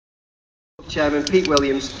Chairman Pete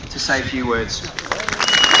Williams to say a few words.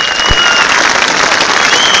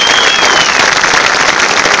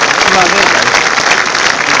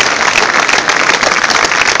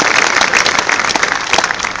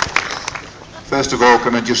 First of all,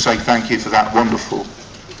 can I just say thank you for that wonderful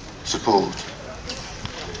support.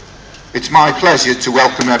 It's my pleasure to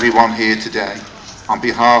welcome everyone here today on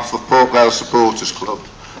behalf of Port Vale Supporters Club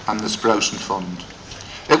and the Sproson Fund.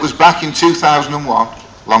 It was back in 2001,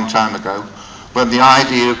 a long time ago, when the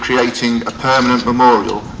idea of creating a permanent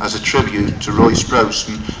memorial as a tribute to Roy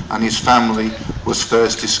Sproson and his family was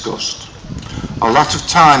first discussed. A lot of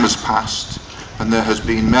time has passed and there has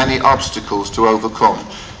been many obstacles to overcome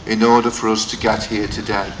in order for us to get here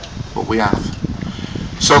today, but we have.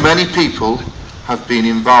 So many people have been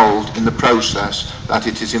involved in the process that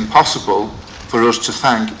it is impossible for us to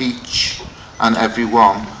thank each and every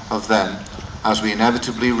one of them, as we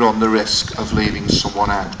inevitably run the risk of leaving someone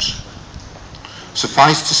out.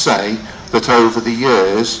 Suffice to say that over the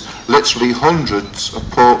years, literally hundreds of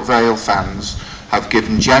Port Vale fans have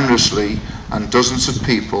given generously and dozens of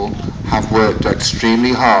people have worked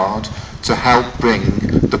extremely hard to help bring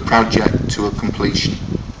the project to a completion.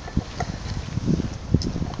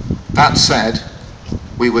 That said,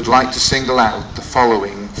 we would like to single out the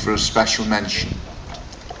following for a special mention.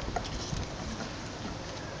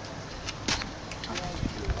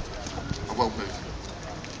 I won't move.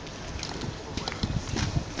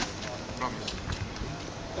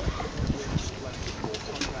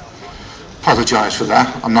 Apologise for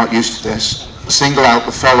that, I'm not used to this. Single out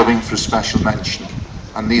the following for a special mention,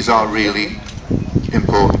 and these are really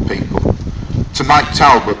important people. To Mike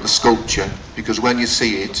Talbot, the sculpture, because when you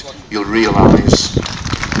see it, you'll realise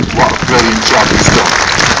what a brilliant job he's done.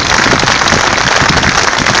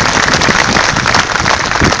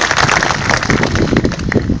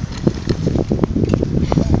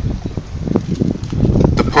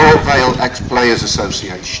 The Port Vale Ex-Players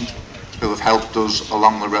Association, who have helped us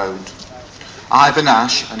along the road. Ivan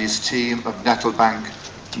Ash and his team of Nettlebank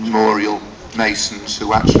Memorial Masons,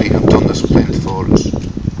 who actually have done this plinth for us.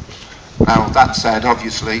 Now, that said,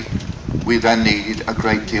 obviously, we then needed a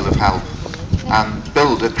great deal of help. And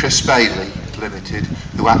builder Chris Bailey Limited,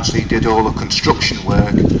 who actually did all the construction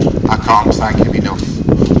work, I can't thank him enough.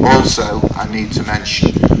 Also, I need to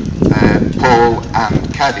mention Paul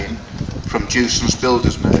and Kevin from Jewson's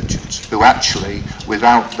Builders Merchants, who actually,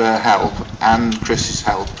 without their help and Chris's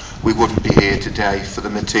help, we wouldn't be here today for the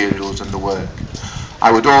materials and the work.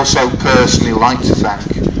 I would also personally like to thank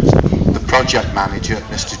the project manager,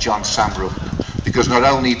 Mr. John Samrup, because not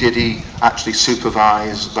only did he actually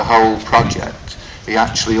supervise the whole project, he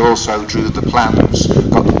actually also drew the plans,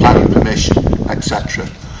 got the planning permission, etc.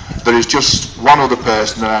 There is just one other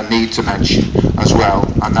person that I need to mention as well,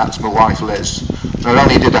 and that's my wife Liz. Not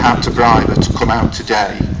only did I have to bribe her to come out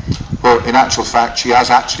today, but in actual fact she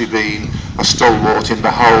has actually been a stalwart in the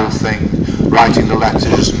whole thing, writing the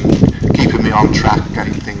letters and keeping me on track,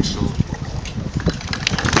 getting things sorted.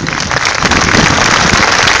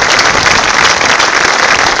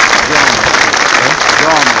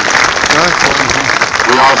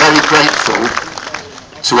 We are very grateful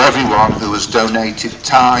to everyone who has donated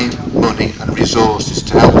time, money and resources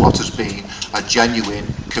to help what has been a genuine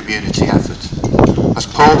community effort. As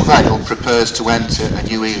Port Vale prepares to enter a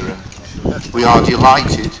new era, we are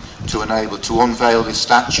delighted to enable to unveil this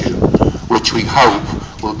statue, which we hope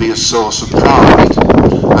will be a source of pride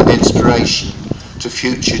and inspiration to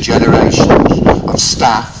future generations of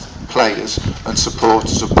staff, players and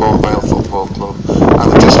supporters of Port Vale Football Club. I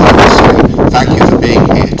would just like to say thank you for being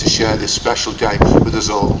here to share this special day with us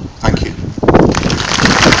all. Thank you.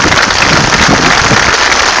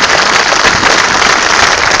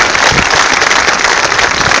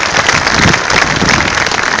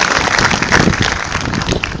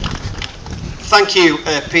 Thank you,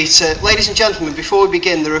 Peter. Ladies and gentlemen, before we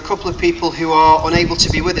begin, there are a couple of people who are unable to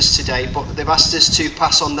be with us today, but they've asked us to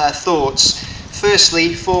pass on their thoughts.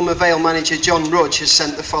 Firstly, former Vale manager John Rudge has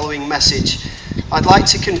sent the following message. I'd like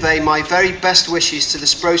to convey my very best wishes to the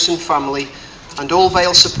Sproson family and all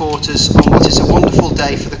Vale supporters on what is a wonderful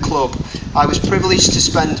day for the club. I was privileged to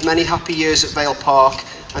spend many happy years at Vale Park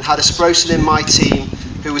and had a Sproson in my team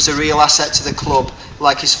who was a real asset to the club,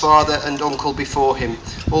 like his father and uncle before him.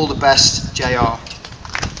 All the best, JR.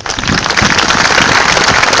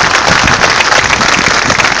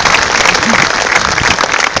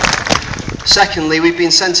 Secondly, we've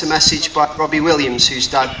been sent a message by Robbie Williams, whose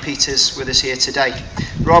dad Peter's with us here today.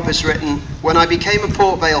 Rob has written, when I became a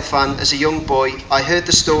Port Vale fan as a young boy, I heard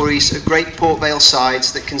the stories of great Port Vale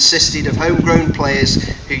sides that consisted of homegrown players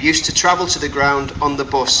who used to travel to the ground on the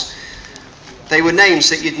bus. They were names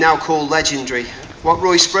that you'd now call legendary. What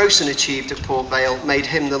Roy Sproson achieved at Port Vale made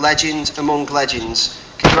him the legend among legends.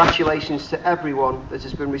 Congratulations to everyone that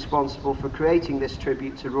has been responsible for creating this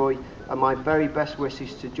tribute to Roy, and my very best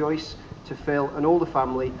wishes to Joyce, to Phil and all the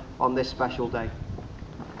family on this special day.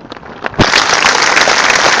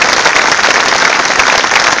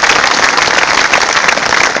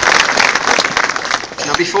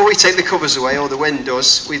 Now, before we take the covers away, or the wind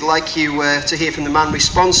does, we'd like you to hear from the man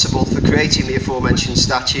responsible for creating the aforementioned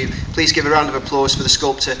statue. Please give a round of applause for the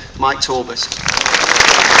sculptor, Mike Talbot.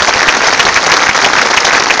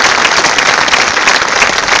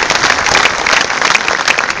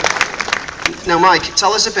 Now, Mike,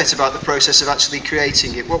 tell us a bit about the process of actually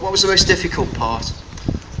creating it. What was the most difficult part?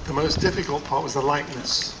 The most difficult part was the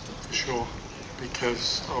likeness, for sure,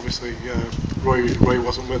 because obviously Roy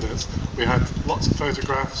wasn't with us. We had lots of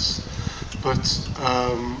photographs, but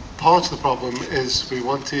part of the problem is we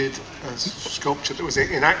wanted a sculpture that was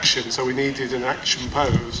in action, so we needed an action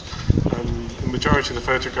pose, and the majority of the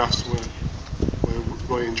photographs were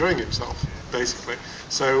Roy enjoying himself, basically.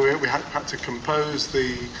 So we had to compose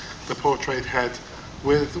the portrait head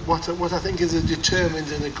with what I think is a determined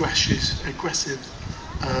and aggressive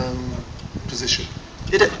position.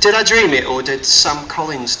 Did I dream it, or did Sam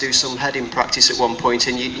Collins do some heading practice at one point?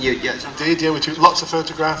 And Indeed, yeah, we took lots of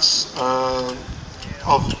photographs of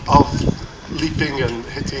leaping and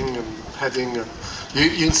hitting and heading. And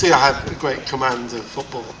you can see I have a great command of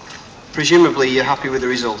football. Presumably, you're happy with the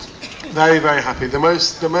result. Very, very happy. The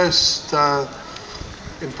most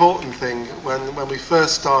important thing when we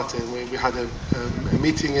first started, we had a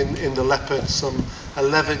meeting in the Leopard some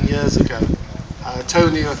 11 years ago.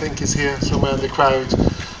 Tony, I think, is here somewhere in the crowd.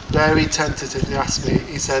 Very tentatively asked me,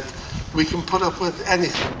 he said, we can put up with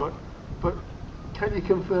anything, but can you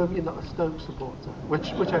confirm you're not a Stoke supporter?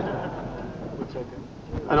 Which I did.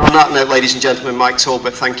 And on that note, ladies and gentlemen, Mike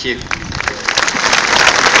Talbot, thank you.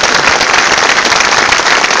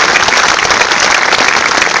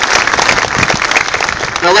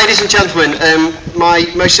 Now, ladies and gentlemen, my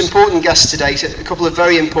most important guests today, a couple of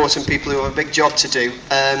very important people who have a big job to do.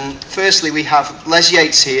 Firstly, we have Les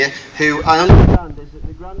Yates here, who I understand is at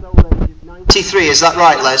the grand old age of 93. Is that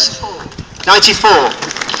right, Les? 94. Yeah.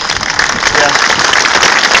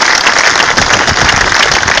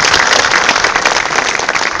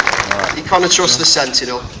 You can't trust the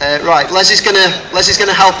Sentinel. Right, Les is gonna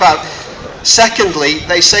help out. Secondly,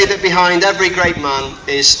 they say that behind every great man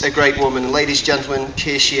is a great woman. And ladies and gentlemen,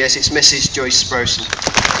 here she is. It's Mrs. Joyce Sproson.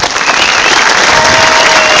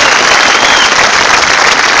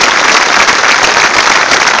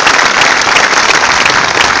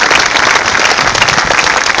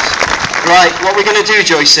 Right, what we're going to do,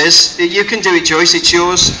 Joyce, is you can do it, Joyce. It's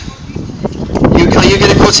yours. Are you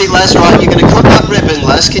going to cut it, Les? Right, you're going to cut that ribbon,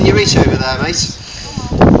 Les. Can you reach over there, mate?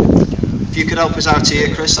 If you could help us out here,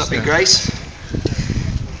 Chris, that'd be great.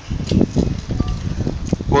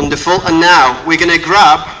 Wonderful. And now we're going to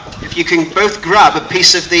grab, if you can both grab a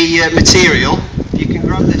piece of the material. If you can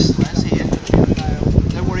grab this, Les, here.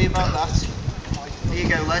 Don't worry about that. Here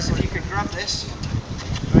you go, Les. If you could grab this.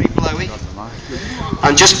 Very blowy.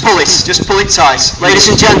 And just pull it tight. Ladies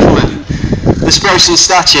and gentlemen, the Sproson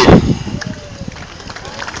statue.